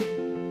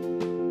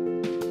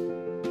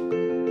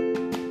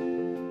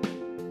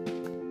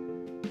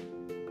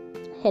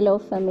Hello,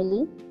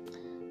 family.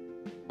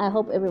 I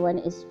hope everyone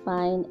is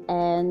fine,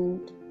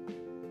 and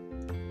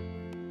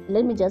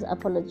let me just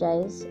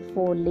apologize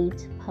for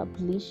late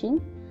publishing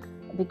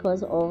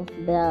because of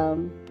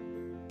the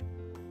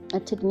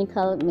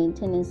technical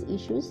maintenance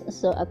issues.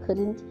 So I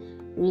couldn't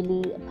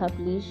really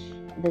publish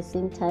the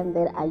same time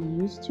that I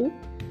used to,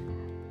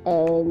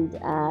 and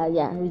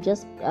we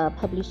just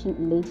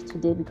publishing late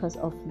today because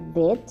of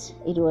that.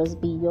 It was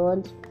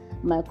beyond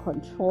my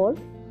control,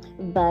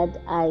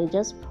 but I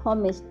just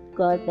promised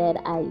God that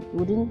I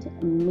wouldn't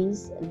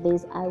miss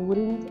this. I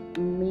wouldn't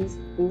miss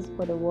this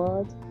for the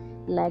world.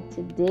 Like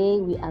today,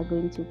 we are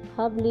going to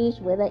publish,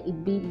 whether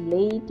it be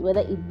late, whether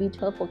it be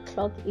 12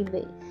 o'clock in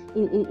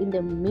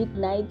the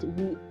midnight,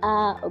 we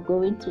are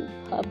going to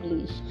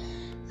publish.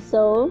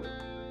 So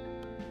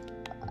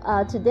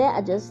today,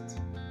 I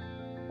just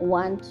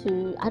want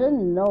to, I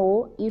don't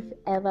know if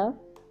ever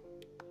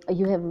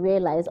you have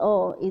realized,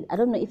 I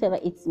don't know if ever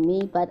it's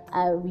me, but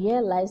I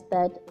realized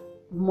that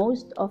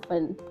most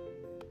often,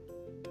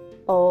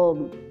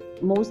 or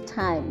most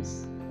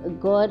times,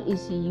 God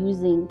is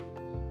using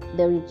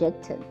the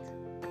rejected.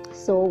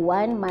 So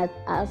one might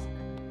ask,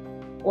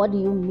 what do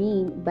you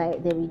mean by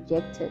the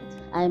rejected?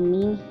 I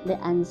mean the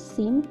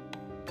unseen,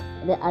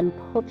 the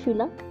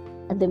unpopular,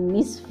 the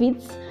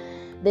misfits,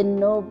 the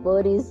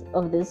nobodies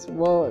of this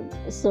world.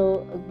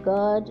 So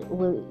God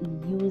will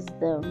use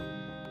them.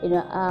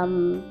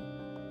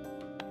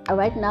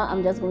 Right now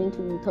I'm just going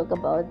to talk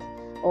about,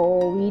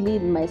 or really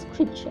my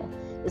scripture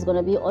is going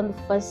to be on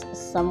 1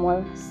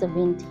 Samuel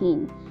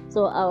 17.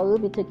 So I will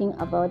be talking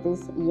about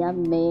this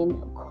young man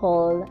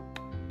called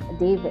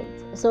David.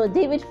 So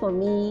David, for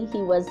me,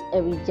 he was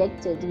a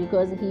rejected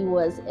because he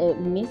was a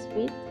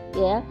misfit,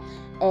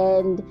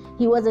 and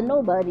he was a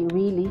nobody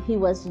really. He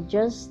was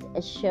just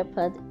a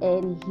shepherd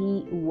and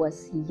he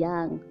was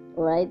young,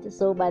 right?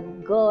 So but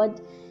God,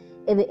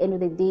 at the end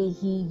of the day,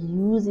 he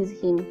uses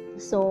him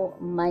so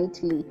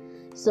mightily.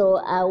 So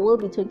I will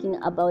be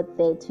talking about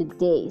that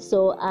today.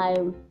 So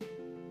I'm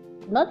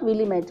not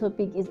really, my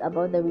topic is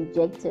about the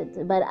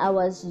rejected, but I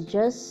was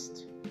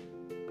just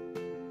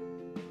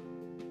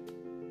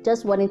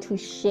wanting to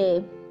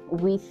share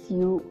with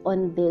you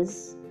on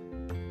this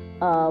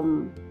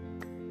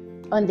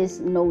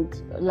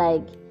note.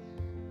 Like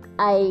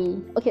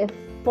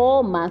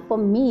for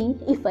me,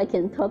 if I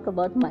can talk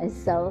about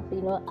myself,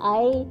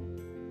 I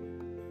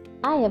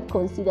have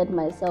considered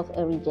myself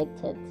a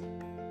rejected.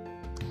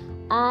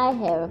 I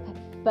have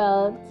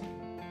felt,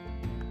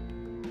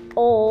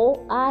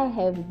 I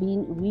have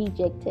been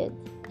rejected.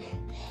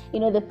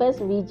 The first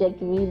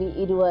reject, really,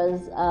 it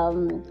was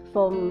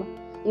from,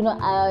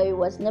 I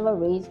was never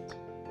raised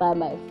by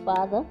my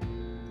father.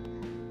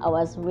 I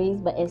was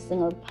raised by a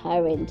single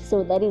parent.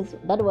 So that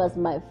was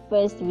my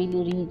first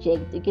really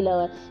reject.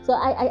 So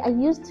I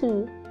used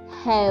to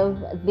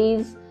have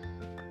this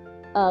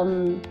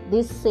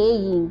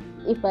saying,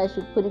 if I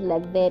should put it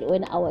like that,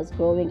 when I was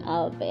growing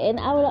up. And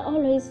I would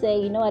always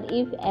say,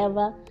 if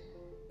ever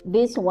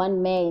this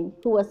one man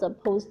who was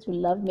supposed to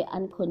love me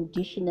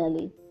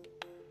unconditionally,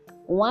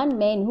 one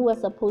man who was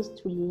supposed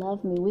to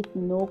love me with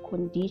no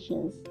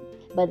conditions,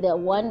 but the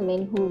one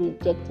man who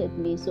rejected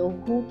me, so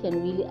who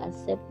can really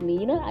accept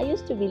me? I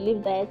used to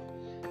believe that.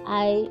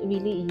 I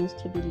really used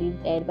to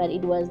believe that, but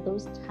it was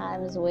those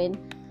times when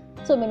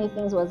so many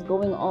things was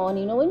going on.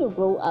 When you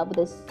grow up,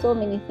 there's so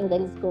many things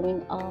that is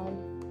going on.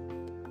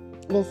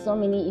 There's so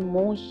many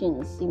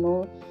emotions,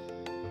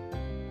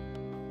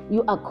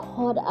 you are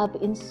caught up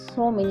in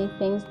so many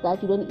things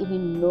that you don't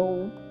even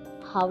know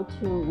how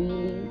to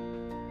really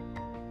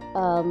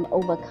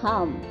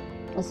overcome.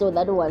 So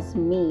that was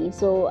me.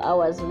 So I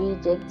was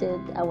rejected,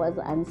 I was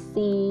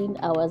unseen,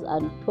 I was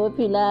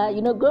unpopular.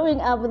 Growing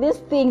up, these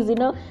things,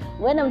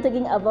 when I'm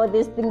talking about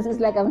these things, it's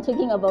like I'm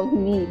talking about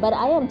me. But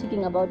I am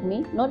talking about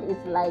me, not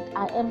it's like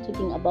I am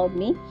talking about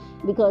me,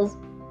 because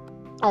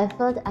I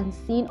felt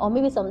unseen, or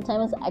maybe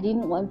sometimes I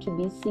didn't want to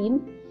be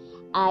seen.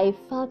 I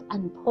felt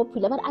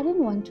unpopular, but I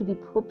didn't want to be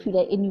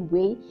popular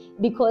anyway,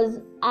 because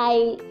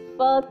I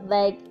felt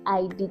like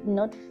I did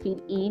not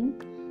fit in,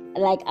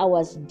 like I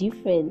was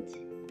different.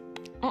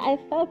 I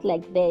felt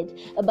like that.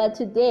 But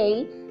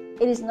today,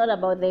 it is not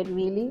about that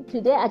really.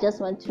 Today, I just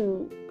want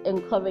to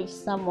encourage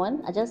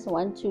someone. I just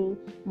want to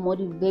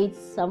motivate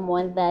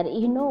someone that,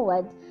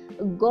 what,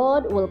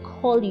 God will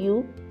call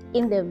you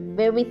in the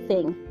very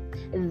thing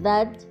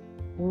that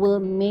will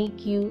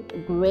make you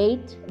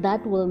great,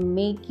 that will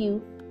make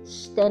you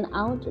stand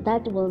out,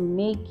 that will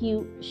make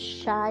you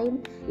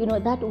shine,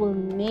 that will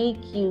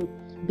make you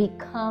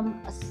become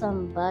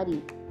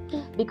somebody.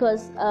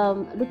 Because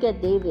look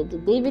at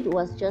David. David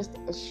was just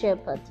a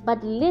shepherd,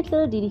 but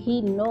little did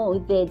he know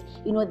that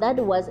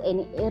that was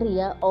an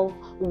area of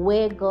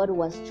where God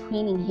was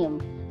training him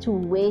to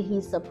where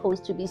he's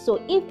supposed to be. So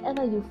if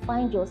ever you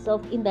find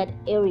yourself in that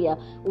area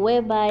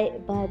whereby,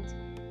 but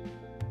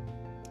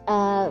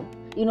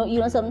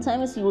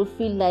sometimes you will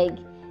feel like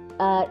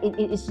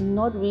it is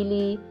not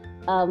really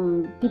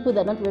people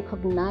that are not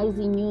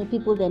recognizing you,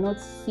 people that are not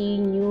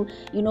seeing you.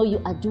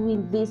 You are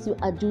doing this, you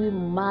are doing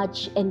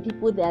much, and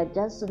people that are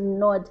just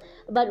not.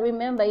 But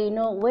remember,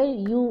 where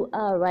you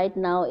are right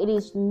now, it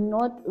is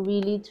not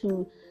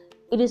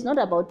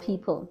about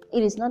people.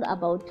 It is not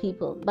about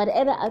people. But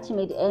at the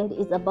ultimate end,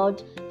 it's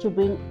about to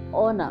bring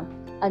honor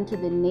unto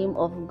the name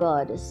of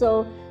God.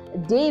 So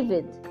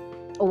David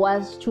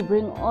was to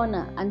bring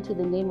honor unto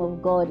the name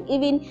of God.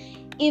 Even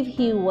if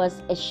he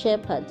was a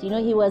shepherd,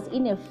 he was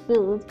in a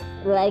field,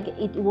 like,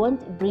 it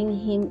won't bring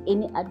him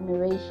any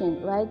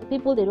admiration, right?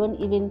 People, they don't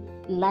even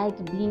like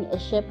being a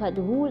shepherd.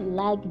 Who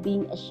like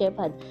being a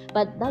shepherd?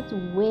 But that's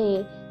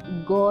where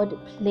God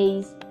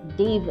placed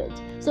David.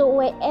 So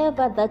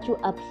wherever that you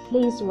are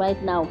placed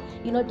right now,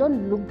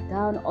 don't look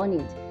down on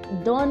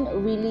it. Don't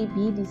really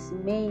be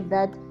dismayed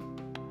that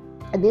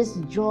this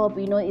job,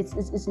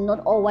 it's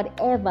not, or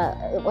whatever,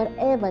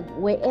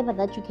 wherever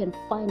that you can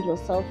find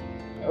yourself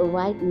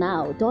right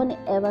now. Don't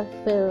ever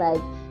feel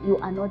like you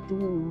are not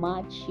doing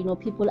much,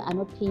 people are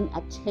not paying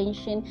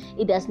attention.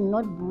 It does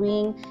not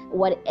bring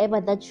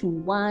whatever that you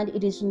want.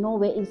 It is not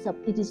where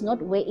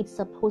it's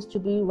supposed to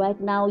be right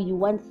now. You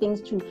want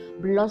things to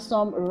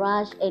blossom,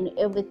 rush and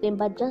everything,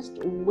 but just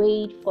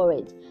wait for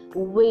it,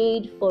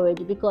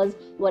 because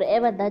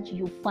whatever that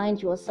you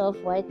find yourself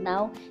right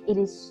now, it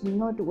is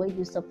not where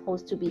you're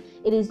supposed to be.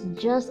 It is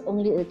just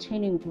only a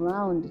turning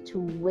ground to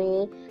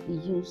where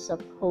you're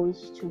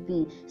supposed to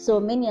be. So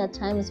many a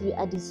times we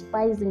are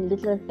despising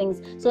little things.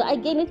 So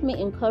again, let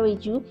me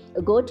encourage you,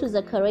 go to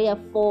Zechariah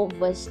 4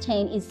 verse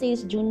 10. It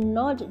says, do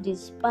not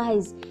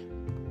despise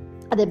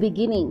at the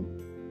beginning,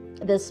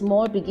 the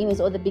small beginnings,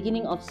 or the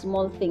beginning of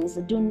small things.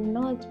 Do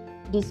not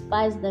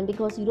despise them,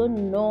 because you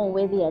don't know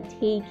where they are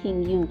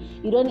taking you.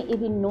 You don't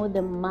even know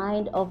the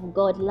mind of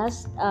God.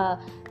 Last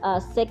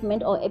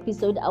segment or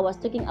episode, I was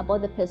talking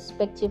about the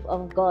perspective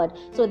of God.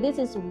 So this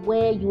is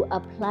where you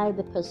apply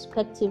the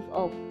perspective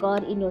of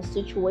God in your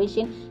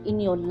situation, in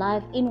your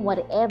life, in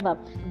whatever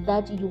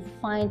that you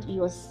find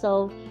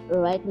yourself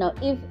right now.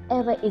 If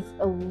ever it's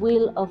a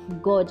will of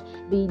God,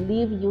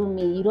 believe you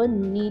me, you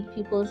don't need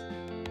people's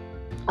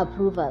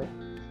approval.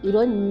 You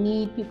don't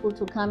need people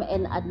to come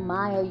and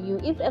admire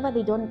you. If ever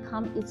they don't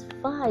come, it's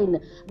fine.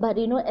 But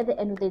at the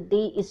end of the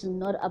day, it's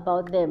not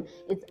about them.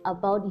 It's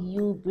about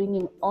you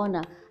bringing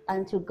honor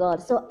unto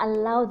God. So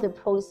allow the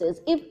process.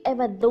 If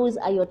ever those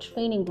are your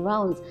training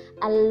grounds,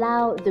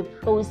 allow the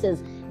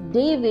process.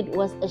 David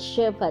was a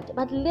shepherd,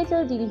 but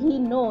little did he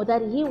know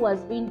that he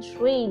was being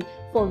trained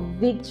for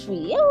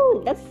victory.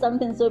 Oh, that's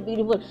something so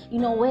beautiful.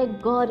 Where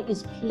God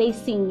is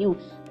placing you.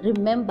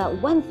 Remember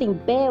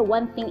bear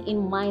one thing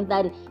in mind,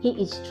 that He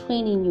is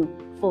training you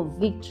for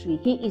victory.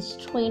 He is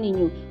training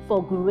you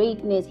for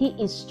greatness. He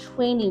is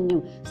training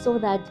you so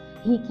that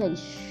He can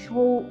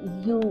show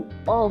you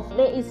off.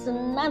 There is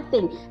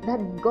nothing that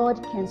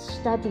God can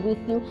start with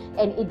you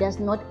and it does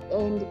not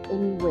end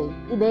anyway.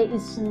 There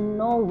is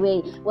no way.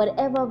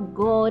 Whatever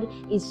God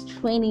is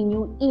training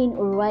you in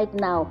right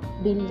now,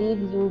 believe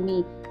you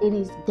me, it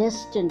is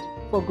destined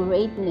for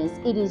greatness.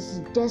 It is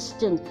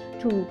destined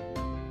to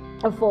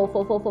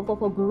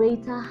for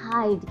greater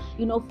height,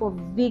 for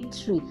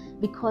victory,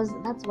 because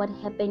that's what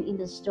happened in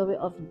the story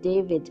of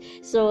David.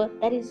 So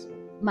that is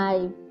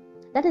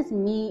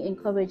me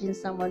encouraging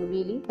someone,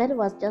 really. That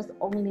was just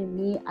only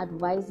me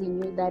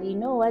advising you that,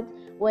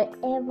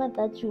 wherever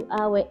that you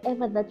are,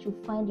 wherever that you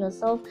find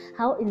yourself,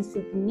 how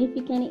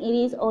insignificant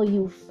it is, or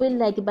you feel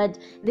like, but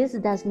this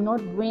does not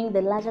bring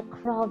the larger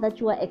crowd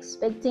that you are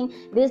expecting,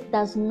 this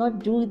does not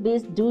do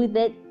this, do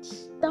that.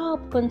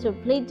 Stop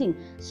contemplating,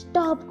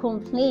 stop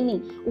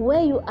complaining.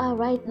 Where you are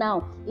right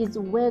now is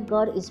where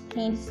God is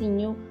placing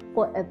you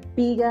for a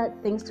bigger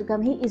things to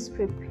come. He is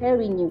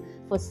preparing you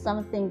for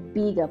something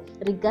bigger,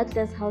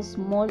 regardless how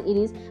small it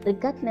is,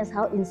 regardless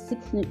how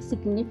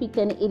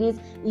insignificant it is.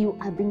 You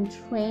are being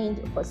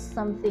trained for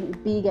something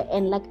bigger.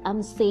 And like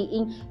I'm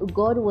saying,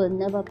 God will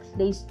never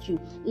place you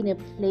in a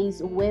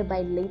place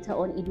whereby later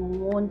on it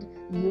won't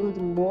yield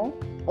more,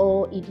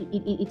 or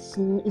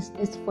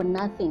it's for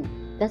nothing.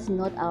 That's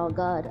not our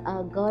God.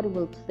 Our God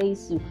will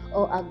place you,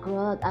 or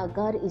our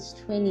God is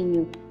training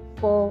you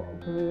for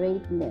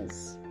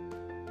greatness.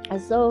 And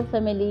so,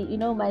 family,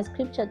 my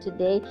scripture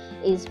today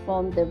is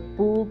from the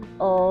book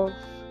of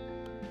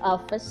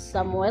 1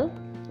 Samuel,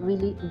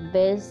 really,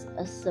 verse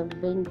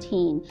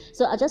 17.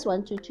 So I just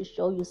want to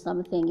show you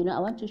something. I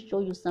want to show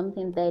you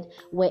something, that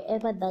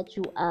wherever that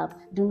you are,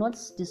 do not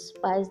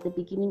despise the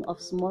beginning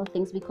of small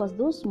things, because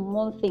those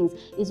small things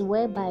is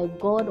whereby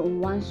God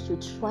wants to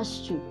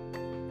trust you.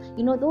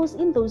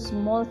 Those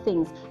small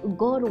things,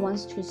 God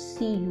wants to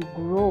see you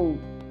grow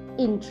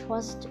in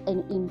trust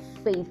and in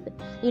faith.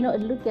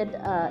 Look at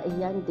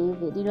young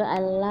David. I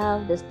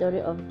love the story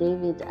of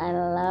David. I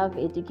love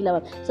it.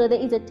 So there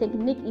is a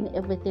technique in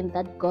everything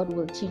that God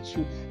will teach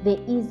you. There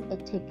is a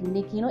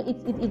technique.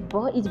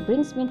 It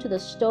brings me to the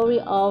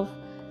story of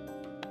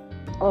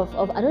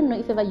of I don't know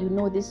if ever you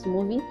know this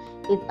movie.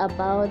 It's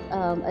about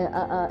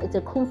it's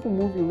a kung fu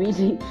movie,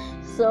 really.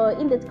 So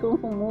in that kung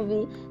fu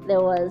movie,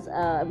 there was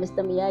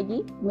Mr.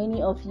 Miyagi.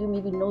 Many of you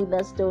maybe know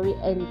that story,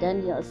 and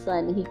Daniel's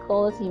son. He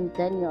calls him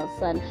Daniel's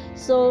son.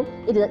 So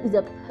it is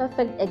a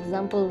perfect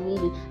example,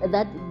 really,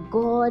 that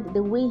God,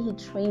 the way He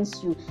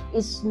trains you,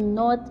 is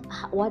not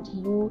what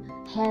you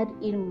had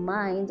in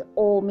mind,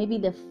 or maybe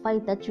the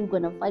fight that you're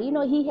gonna fight.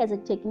 He has a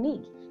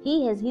technique.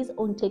 He has his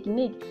own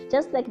technique,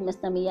 just like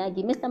Mr.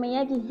 Miyagi. Mr.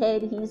 Miyagi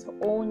had his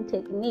own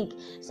technique.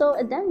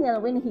 So Daniel,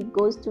 when he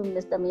goes to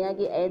Mr.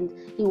 Miyagi and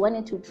he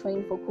wanted to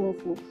train for Kung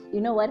Fu, you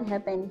know what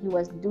happened? He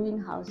was doing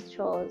house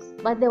chores.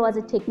 But there was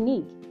a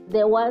technique.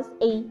 There was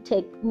a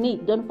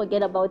technique. Don't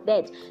forget about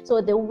that.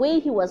 So the way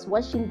he was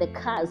washing the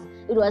cars,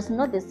 it was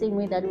not the same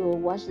way that we will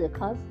wash the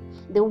cars.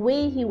 The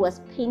way he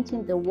was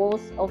painting the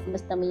walls of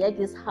Mr.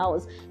 Miyagi's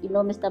house,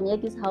 Mr.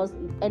 Miyagi's house,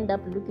 it ended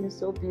up looking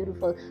so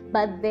beautiful.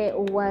 But there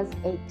was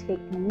a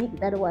technique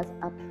that was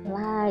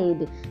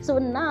applied. So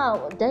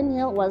now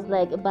Daniel was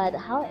like, but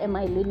how am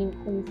I learning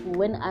Kung Fu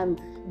when I'm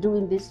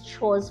doing these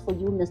chores for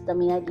you, Mr.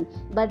 Miyagi?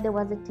 But there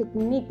was a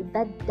technique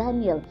that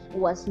Daniel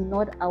was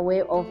not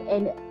aware of.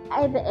 And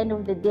at the end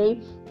of the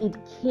day, it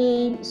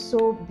came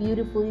so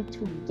beautifully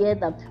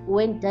together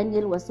when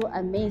Daniel was so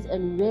amazed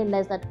and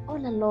realized that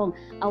all along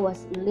I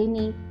was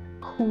learning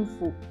Kung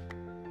Fu.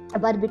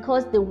 But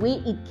because the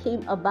way it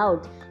came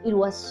about, it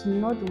was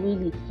not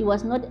really, he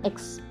was not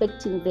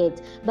expecting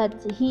that. But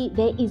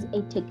there is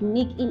a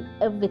technique in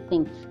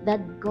everything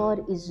that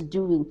God is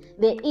doing.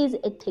 There is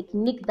a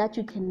technique that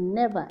you can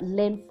never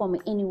learn from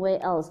anywhere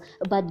else,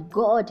 but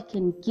God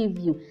can give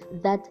you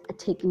that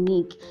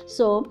technique.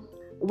 So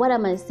what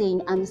am I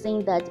saying? I'm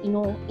saying that,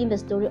 in the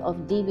story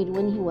of David,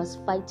 when he was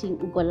fighting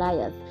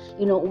Goliath,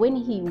 when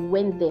he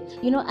went there,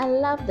 I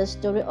love the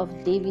story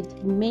of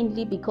David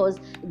mainly because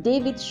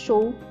David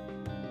showed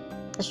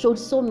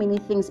so many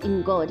things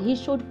in God. He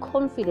showed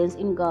confidence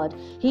in God.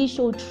 He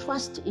showed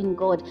trust in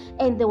God.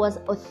 And there was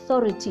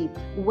authority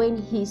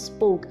when he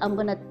spoke. I'm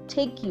going to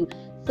take you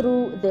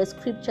through the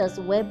scriptures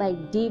whereby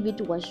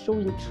David was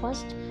showing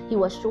trust, he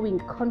was showing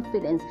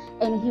confidence,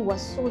 and he was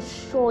so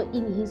sure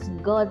in his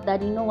God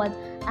that,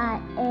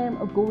 I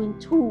am going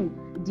to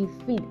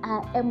defeat,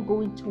 I am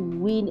going to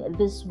win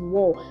this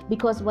war,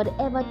 because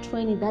whatever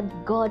training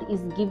that God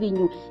is giving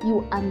you,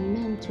 you are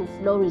meant to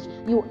flourish,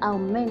 you are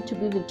meant to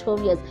be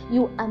victorious,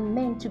 you are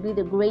meant to be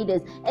the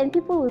greatest. And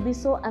people will be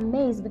so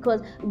amazed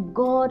because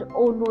God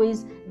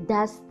always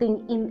does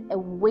things in a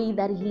way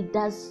that He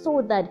does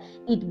so that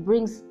it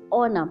brings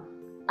honor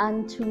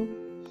unto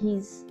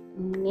His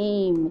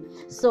name.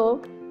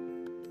 So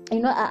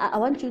I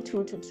want you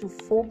to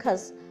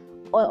focus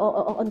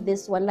on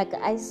this one. Like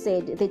I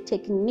said, the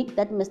technique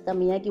that Mr.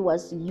 Miyagi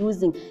was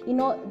using,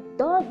 not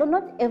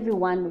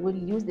everyone will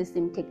use the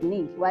same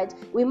technique, right?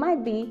 We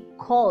might be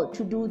called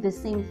to do the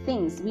same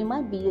things. We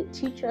might be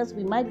teachers,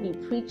 we might be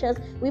preachers,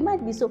 we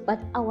might be but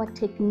our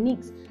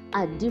techniques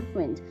are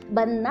different.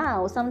 But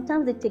now,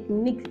 sometimes the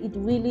technique, it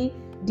really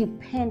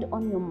depend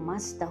on your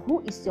master.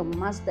 Who is your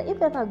master?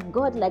 If ever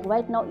God, like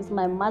right now, is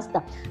my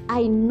master,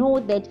 I know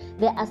that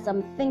there are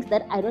some things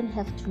that I don't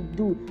have to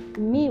do.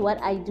 Me,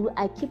 what I do,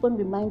 I keep on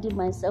reminding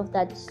myself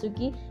that,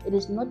 Suki, it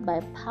is not by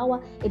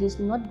power, it is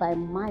not by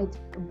might,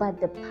 but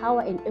the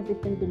power and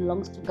everything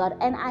belongs to God.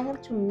 And I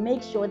have to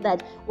make sure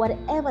that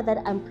whatever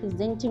that I'm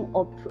presenting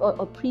or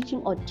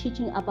preaching or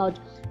teaching about,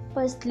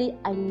 firstly,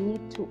 I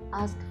need to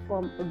ask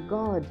from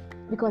God,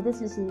 because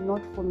this is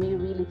not for me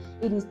really.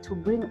 It is to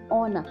bring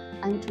honor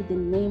unto the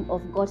name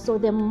of God. So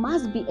there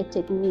must be a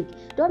technique.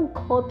 Don't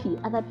copy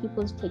other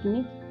people's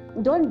technique.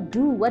 Don't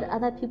do what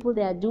other people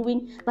they are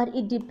doing, but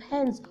it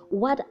depends.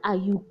 What are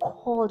you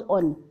called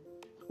on?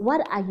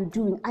 What are you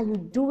doing? Are you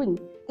doing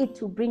it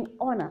to bring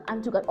honor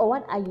unto God, or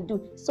what are you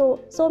doing?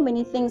 So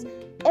many things.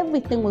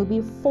 Everything will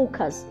be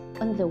focused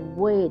on the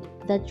word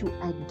that you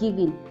are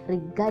giving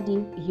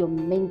regarding your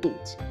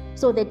mandate.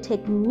 So the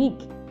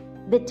technique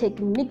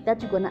that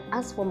you're going to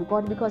ask from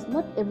God, because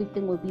not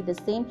everything will be the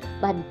same,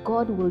 but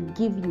God will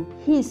give you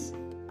His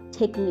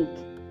technique,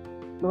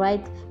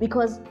 right?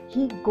 Because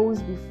He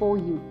goes before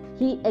you.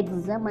 He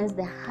examines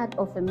the heart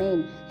of a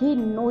man. He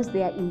knows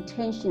their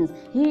intentions.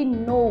 He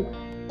knows.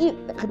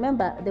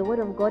 Remember, the word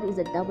of God is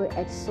a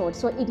double-edged sword,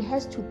 so it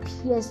has to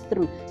pierce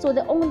through. So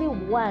the only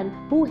one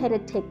who had a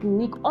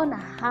technique on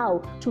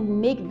how to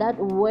make that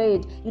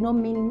word,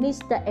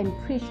 minister and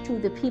preach to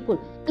the people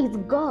is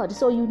God.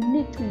 So you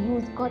need to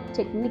use God's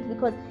technique,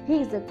 because He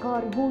is a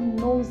God who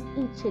knows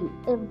each and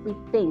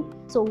everything.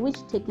 So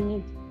which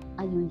technique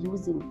are you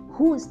using?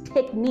 Whose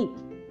technique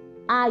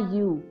are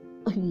you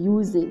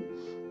using?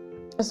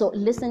 So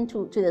listen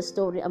to the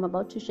story. I'm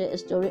about to share a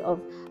story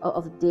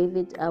of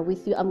David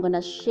with you. I'm going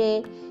to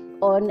share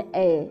on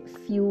a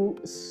few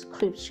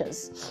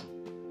scriptures.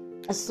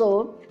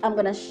 So I'm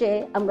going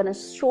to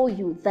show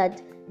you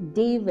that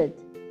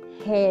David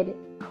had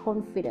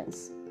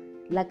confidence.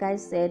 Like I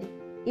said,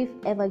 if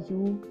ever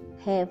you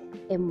have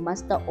a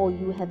master or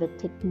you have a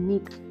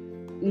technique,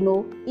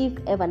 if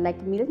ever,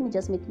 like me, let me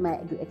just make my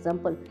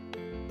example.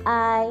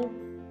 I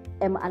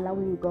am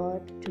allowing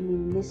God to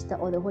minister,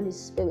 or the Holy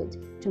Spirit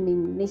to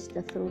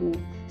minister through me.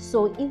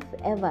 So if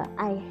ever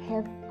I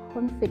have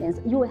confidence,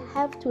 you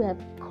have to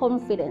have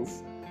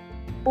confidence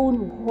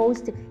on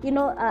host. In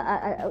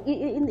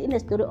the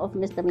story of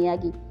Mr.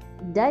 Miyagi,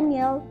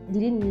 Daniel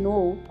didn't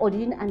know or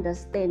didn't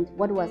understand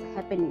what was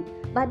happening,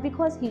 but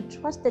because he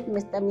trusted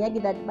Mr.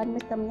 Miyagi, but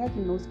Mr.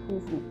 Miyagi knows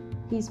Kung Fu.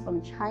 He's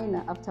from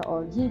China after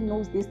all. He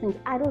knows these things.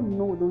 I don't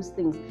know those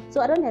things.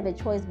 So I don't have a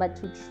choice but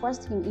to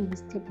trust him in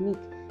his technique,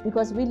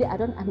 because really I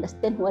don't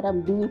understand what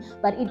I'm doing,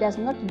 but it does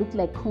not look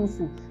like Kung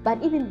Fu.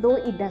 But even though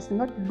it does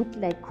not look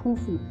like Kung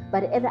Fu,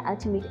 but at the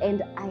ultimate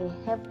end, I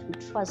have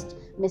to trust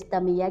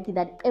Mr. Miyagi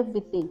that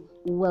everything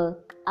will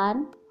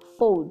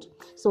unfold.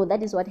 So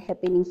that is what's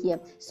happening here.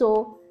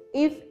 So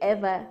if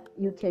ever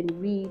you can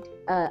read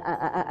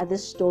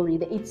this story,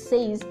 it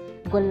says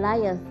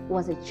Goliath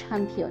was a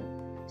champion.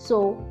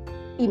 So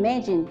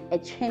imagine a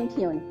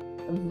champion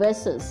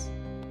versus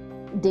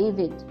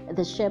David,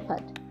 the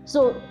shepherd.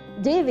 So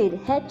David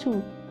had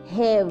to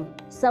have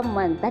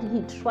someone that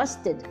he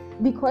trusted,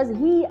 because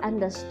he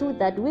understood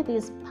that with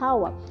his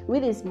power,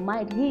 with his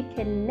might, he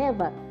can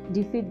never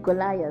defeat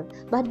Goliath.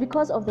 But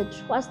because of the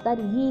trust that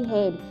he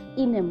had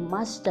in a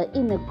master,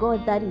 in a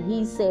God that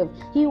he served,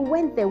 he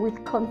went there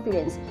with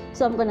confidence.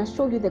 So I'm going to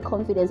show you the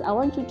confidence. I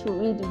want you to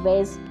read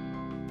verse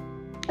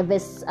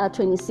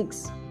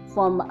 26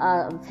 from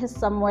 1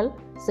 Samuel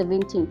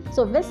 17.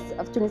 So verse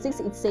 26,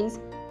 it says,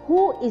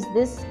 "Who is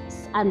this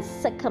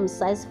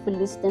uncircumcised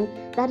Philistine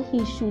that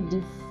he should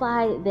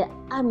defy the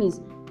armies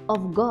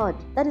of God?"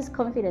 That is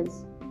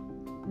confidence.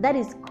 That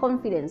is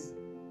confidence.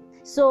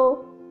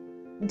 So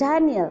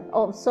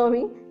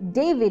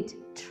David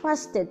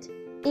trusted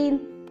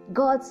in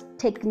God's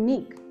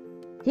technique.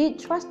 He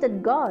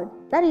trusted God.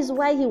 That is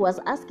why he was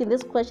asking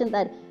this question,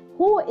 that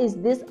who is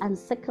this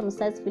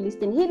uncircumcised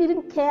Philistine? He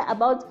didn't care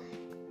about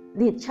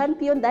the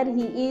champion that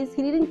he is.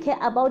 He didn't care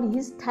about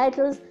his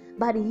titles,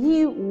 but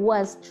he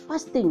was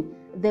trusting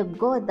the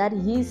God that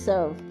he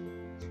served.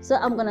 So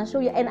I'm going to show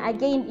you. And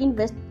again in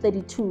verse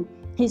 32,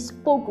 he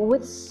spoke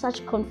with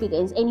such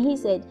confidence, and he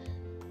said,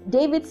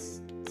 David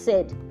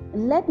said,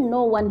 "Let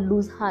no one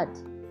lose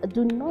heart.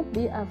 Do not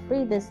be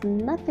afraid. There's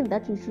nothing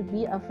that you should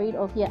be afraid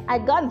of here. I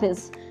got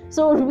this."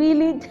 So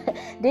really,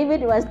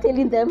 David was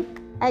telling them,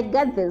 I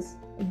got this.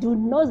 Do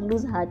not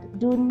lose heart.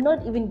 Do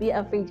not even be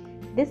afraid.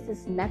 This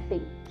is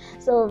nothing.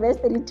 So verse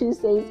 32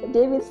 says,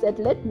 David said,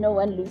 "Let no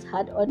one lose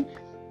heart on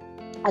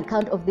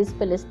account of this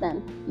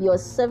Philistine. Your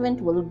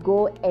servant will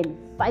go and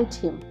fight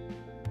him."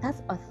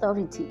 That's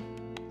authority.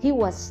 He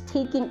was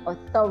taking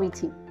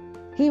authority.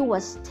 He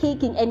was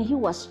taking, and he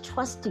was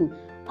trusting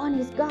on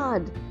his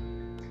God.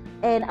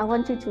 And I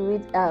want you to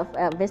read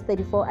verse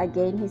 34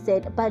 again. He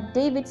said, "But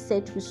David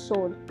said to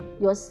Saul,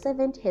 your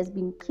servant has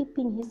been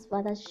keeping his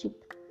father's sheep.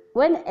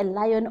 When a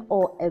lion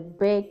or a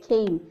bear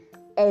came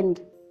and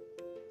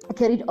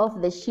carried off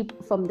the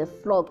sheep from the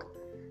flock,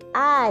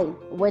 I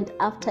went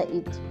after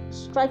it,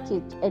 struck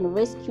it, and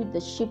rescued the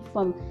sheep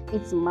from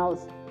its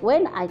mouth.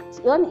 When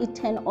it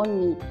turned on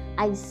me,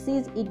 I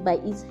seized it by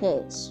its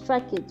hair,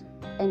 struck it,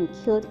 and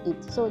killed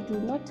it." So do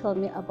not tell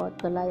me about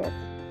Goliath.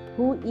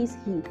 Who is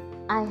he?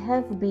 I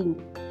have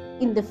been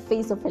in the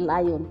face of a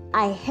lion.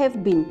 I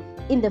have been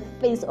in the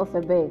face of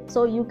a bear.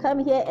 So you come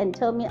here and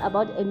tell me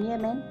about a mere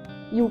man?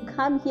 You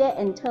come here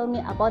and tell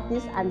me about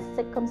this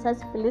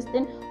uncircumcised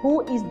Philistine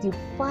who is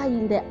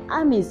defying the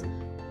armies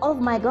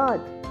of my God.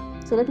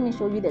 So let me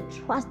show you the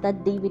trust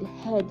that David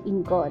had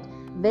in God.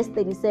 Verse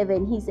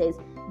 37, he says,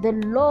 "The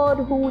Lord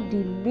who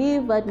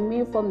delivered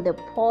me from the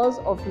paws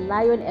of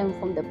lion and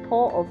from the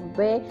paw of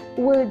bear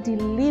will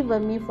deliver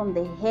me from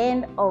the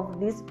hand of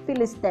this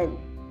Philistine."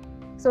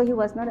 So he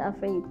was not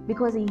afraid,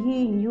 because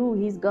he knew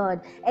his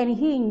God, and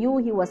he knew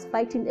he was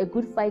fighting a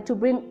good fight to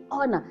bring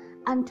honor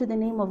unto the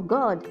name of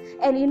God.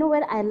 And you know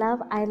what I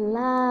love? I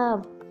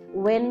love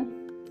when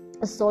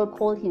Saul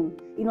called him.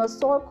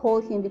 Saul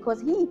called him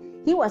because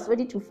he was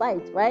ready to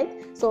fight, right?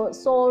 So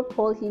Saul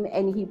called him,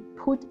 and he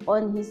put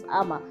on his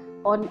armor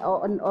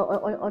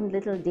on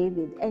little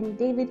David. And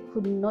David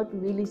could not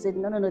really say,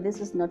 no, this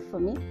is not for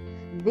me.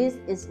 This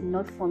is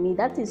not for me.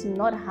 That is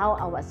not how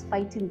I was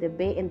fighting the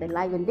bear and the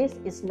lion. This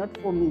is not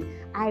for me.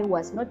 I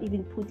was not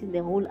even putting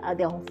the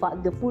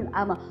full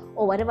armor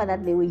or whatever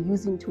that they were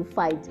using to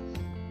fight.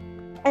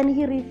 And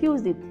he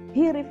refused it.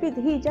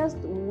 He just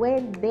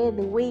went there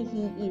the way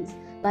he is.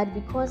 But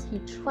because he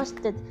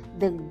trusted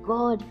the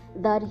God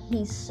that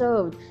he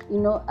served,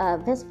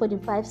 verse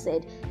 45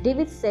 said,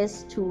 David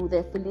says to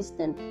the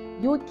Philistine,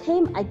 "You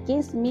came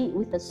against me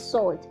with a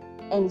sword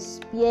and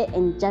spear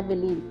and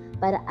javelin,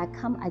 but I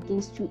come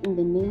against you in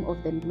the name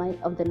of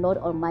the Lord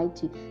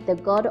Almighty, the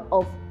God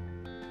of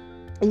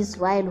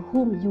Israel,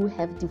 whom you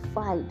have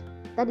defied."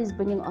 That is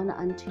bringing honor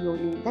unto your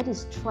name. That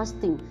is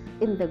trusting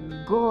in the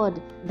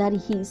God that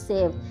he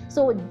served.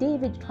 So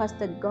David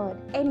trusted God,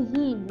 and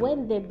he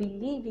went there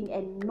believing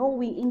and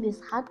knowing in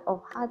his heart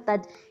of heart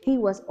that he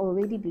was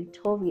already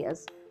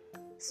victorious.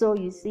 So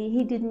you see,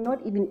 he did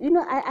not even,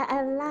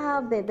 I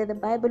love the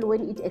Bible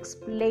when it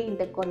explained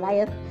the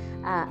Goliath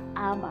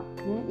armor.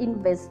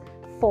 In verse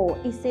 4,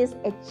 it says,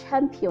 a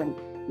champion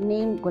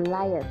named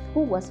Goliath,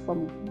 who was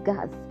from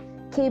Gath,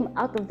 came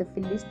out of the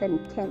Philistine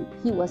camp.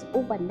 He was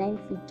over 9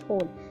 feet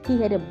tall.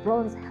 He had a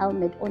bronze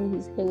helmet on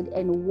his head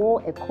and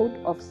wore a coat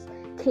of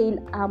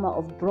scale armor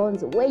of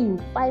bronze weighing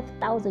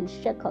 5,000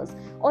 shekels.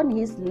 On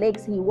his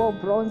legs he wore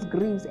bronze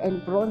greaves,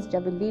 and bronze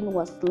javelin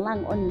was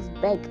slung on his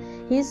back.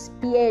 His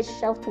spear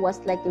shaft was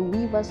like a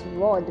weaver's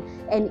rod,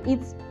 and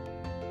its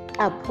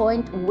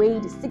point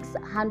weighed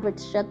 600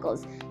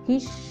 shekels.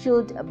 His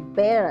shield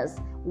bearers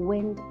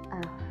went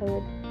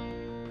ahead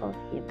of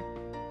him.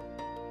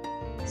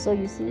 So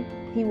you see,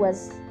 he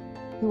was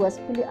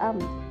fully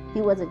armed.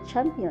 He was a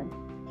champion.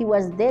 He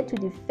was there to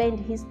defend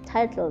his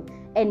title,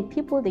 and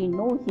people, they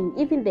know him.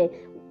 Even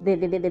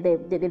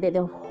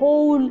the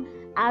whole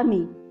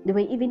army, they were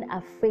even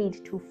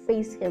afraid to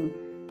face him.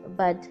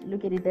 But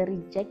look at it, they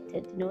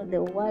rejected,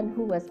 the one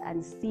who was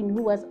unseen,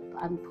 who was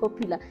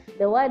unpopular,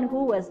 the one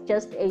who was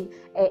just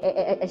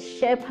a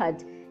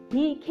shepherd.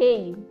 He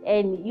came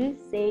and you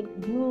said,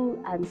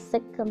 you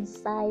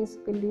uncircumcised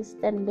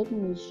Philistine, let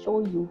me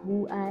show you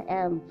who I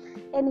am.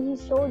 And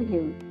he showed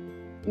him.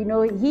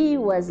 He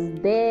was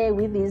there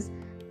with his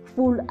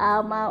full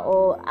armor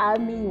or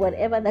army,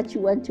 whatever that you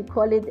want to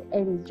call it.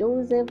 And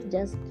Joseph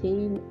just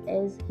came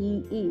as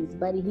he is,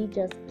 but he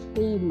just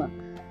came,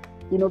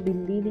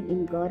 believing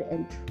in God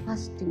and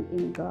trusting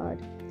in God.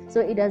 So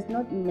it does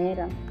not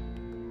matter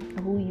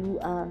who you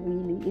are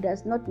really. It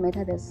does not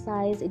matter the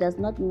size. It does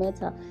not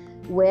matter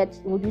which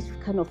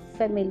kind of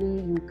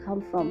family you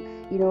come from.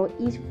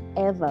 If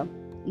ever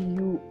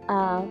you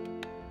are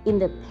in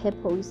the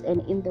purpose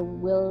and in the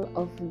will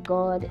of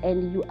God,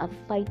 and you are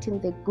fighting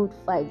the good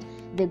fight.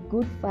 The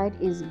good fight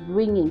is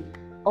bringing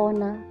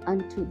honor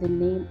unto the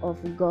name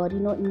of God.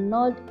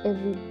 Not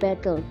every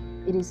battle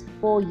it is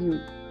for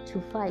you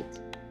to fight.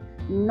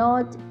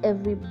 Not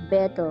every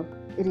battle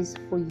it is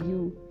for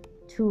you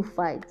to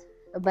fight.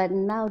 But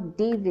now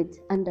David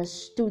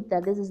understood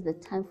that this is the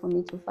time for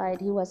me to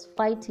fight. He was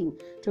fighting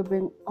to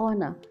bring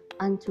honor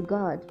unto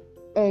God.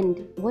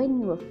 And when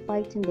you are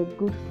fighting the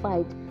good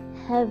fight,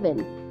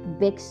 heaven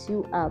backs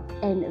you up.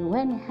 And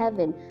when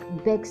heaven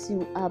backs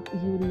you up,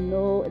 you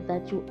know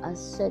that you are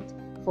set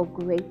for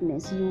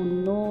greatness. You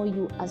know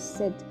you are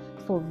set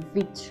for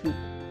victory.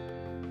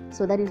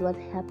 So that is what's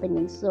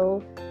happening.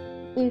 So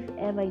if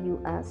ever you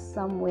are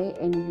somewhere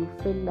and you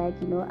feel like,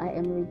 I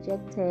am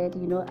rejected,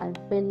 I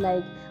feel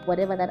like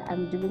whatever that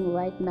I'm doing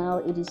right now,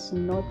 it is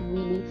not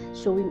really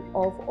showing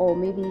off, or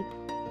maybe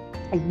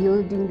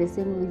yielding the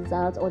same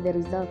results or the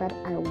result that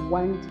I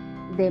want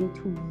them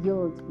to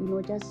yield,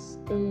 just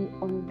stay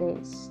on there,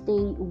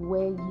 stay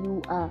where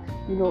you are,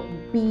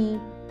 be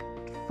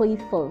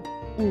faithful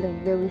in the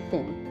very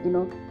thing,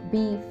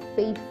 be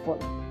faithful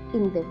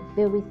in the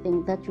very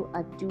thing that you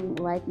are doing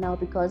right now.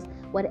 Because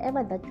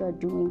whatever that you are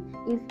doing,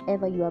 if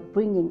ever you are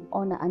bringing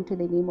honor unto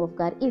the name of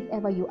God, if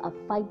ever you are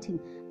fighting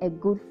a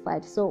good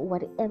fight, so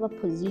whatever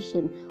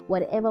position,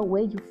 whatever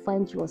way you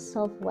find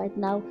yourself right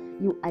now,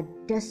 you are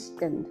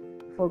destined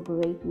for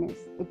greatness.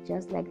 It's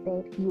just like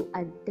that. You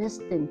are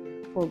destined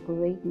for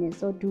greatness.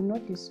 So do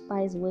not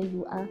despise where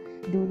you are.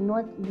 Do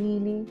not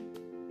really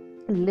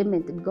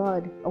limit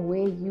God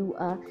where you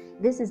are.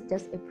 This is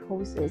just a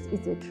process.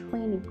 It's a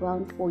training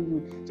ground for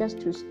you,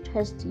 just to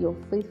test your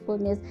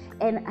faithfulness.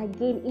 And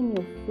again, in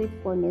your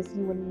faithfulness,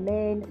 you will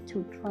learn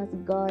to trust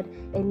God,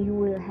 and you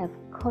will have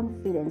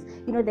confidence.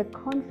 The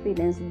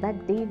confidence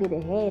that David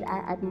had, I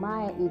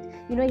admire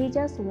it. He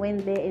just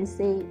went there and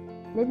said,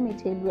 let me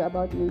tell you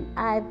about me.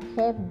 I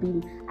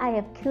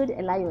have killed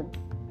a lion.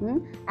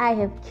 I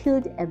have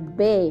killed a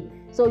bear.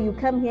 So you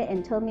come here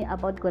and tell me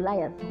about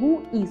Goliath.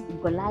 Who is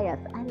Goliath?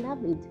 I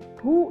love it.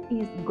 Who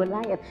is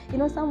Goliath?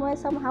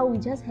 Somehow we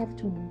just have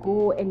to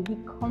go and be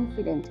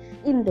confident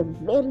in the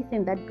very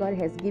thing that God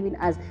has given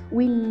us.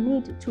 We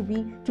need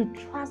to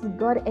trust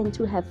God and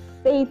to have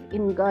faith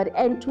in God,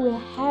 and to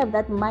have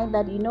that mind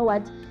that,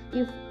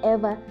 if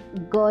ever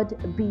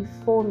God be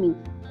for me,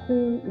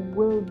 who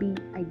will be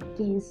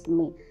against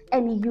me?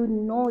 And you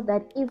know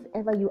that if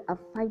ever you are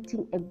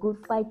fighting a good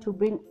fight to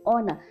bring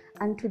honor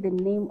unto the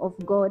name of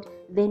God,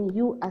 then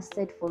you are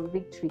set for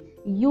victory.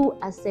 You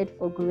are set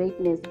for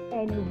greatness.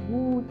 And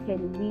who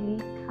can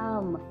really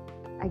come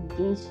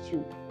against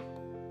you?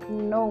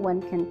 No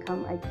one can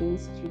come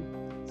against you.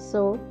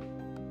 So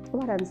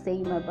what I'm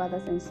saying, my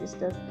brothers and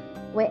sisters,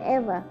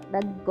 wherever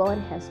that God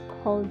has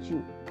called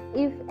you,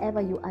 if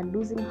ever you are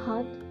losing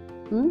heart,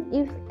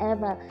 if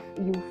ever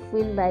you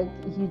feel like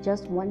you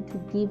just want to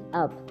give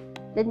up,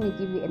 let me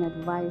give you an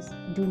advice.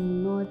 Do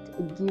not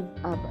give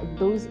up.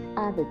 Those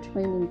are the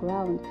training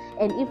ground.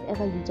 And if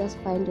ever you just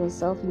find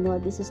yourself,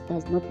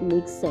 does not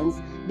make sense.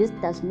 This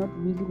does not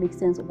really make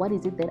sense. What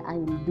is it that I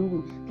am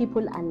doing?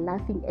 People are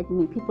laughing at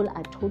me. People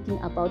are talking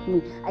about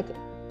me.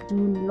 Do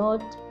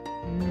not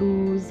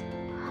lose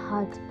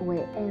heart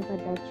wherever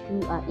that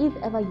you are. If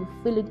ever you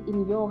feel it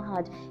in your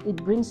heart, it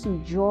brings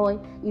you joy.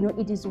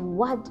 It is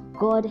what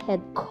God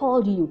had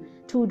called you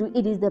to do.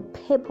 It is the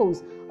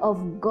purpose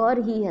of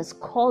God. He has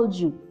called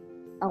you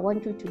I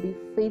want you to be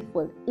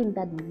faithful in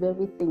that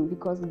very thing,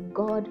 because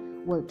God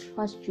will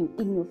trust you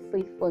in your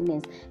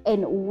faithfulness.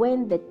 And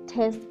when the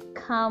tests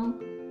come,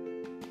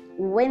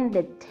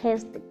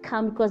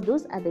 because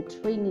those are the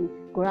training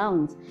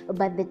grounds,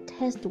 but the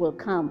test will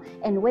come.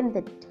 And when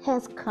the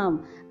test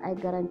come, I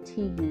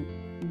guarantee you,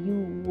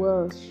 you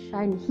will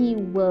shine. He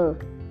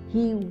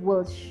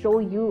will show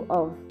you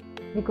off,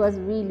 because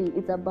really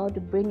it's about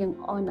bringing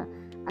honor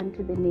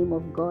unto the name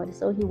of God.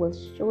 So he will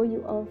show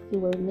you off. He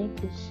will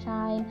make you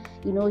shine.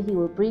 He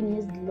will bring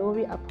his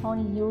glory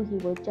upon you. He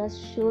will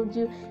just shield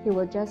you. He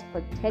will just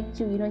protect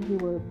you. He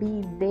will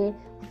be there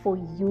for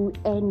you.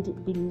 And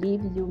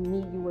believe you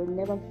me, you will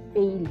never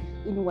fail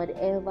in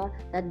whatever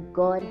that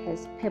God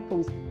has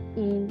purposed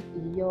in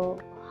your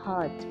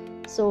heart.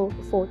 So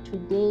for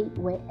today,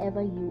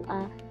 wherever you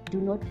are,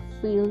 do not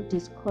feel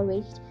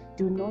discouraged.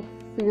 Do not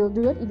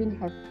even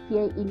have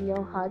fear in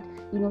your heart.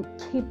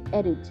 Keep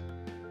at it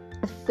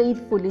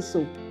faithfully.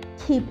 So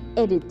keep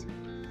at it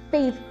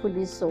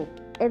faithfully. So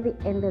at the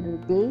end of the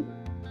day,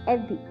 it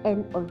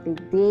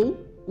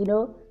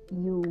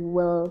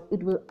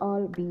will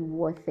all be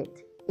worth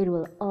it. It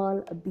will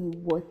all be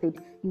worth it.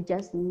 You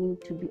just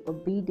need to be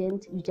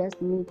obedient. You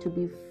just need to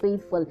be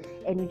faithful,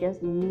 and you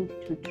just need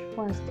to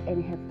trust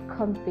and have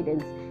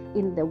confidence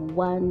in the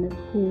one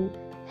who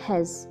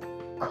has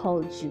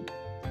called you.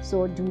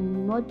 So do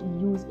not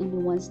use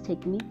anyone's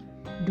technique.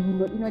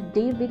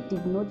 David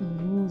did not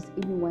use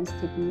anyone's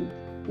technique.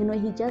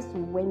 He just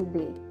went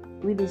there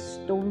with his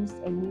stones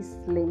and his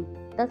sling.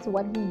 That's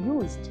what he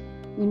used.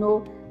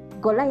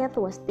 Goliath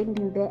was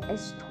standing there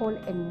as tall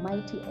and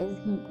mighty as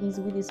he is,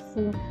 with his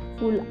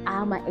full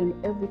armor and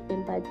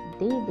everything. But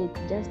David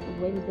just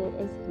went there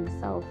as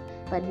himself.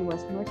 But he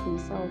was not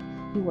himself.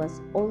 He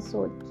was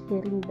also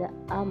carrying the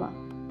armor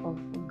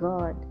of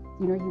God.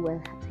 He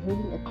was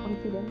having a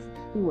confidence,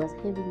 he was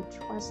having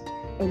trust,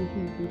 and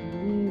he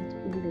believed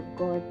in the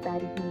God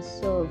that he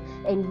served,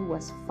 and he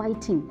was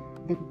fighting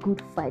the good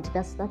fight.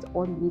 That's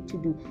all you need to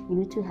do. You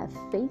need to have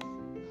faith,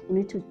 you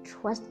need to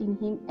trust in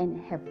him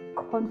and have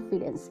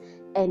confidence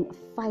and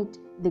fight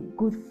the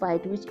good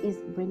fight, which is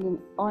bringing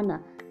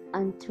honor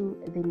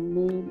unto the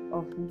name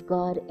of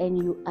God,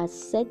 and you are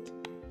set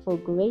for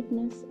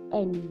greatness,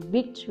 and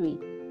victory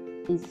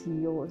is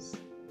yours.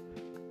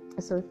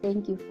 So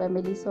thank you,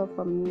 family. So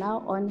from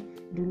now on,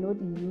 do not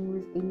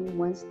use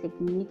anyone's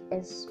technique,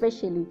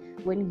 especially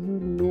when you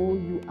know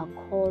you are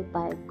called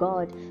by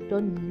God.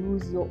 Don't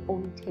use your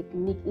own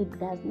technique. It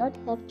does not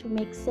have to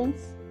make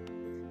sense.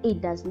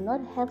 It does not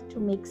have to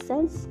make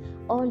sense.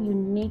 All you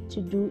need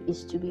to do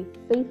is to be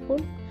faithful.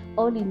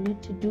 All you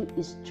need to do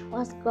is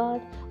trust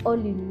God. All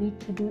you need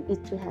to do is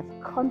to have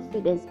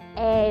confidence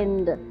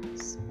and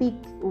speak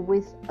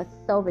with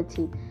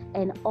authority.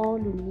 And all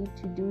you need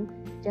to do,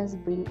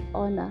 just bring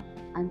honor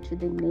unto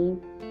the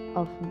name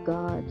of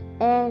God,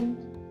 and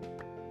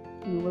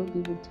you will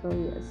be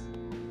victorious.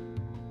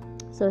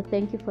 So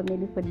thank you,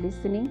 family, for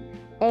listening.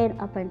 And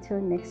up until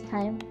next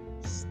time,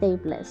 stay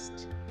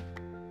blessed.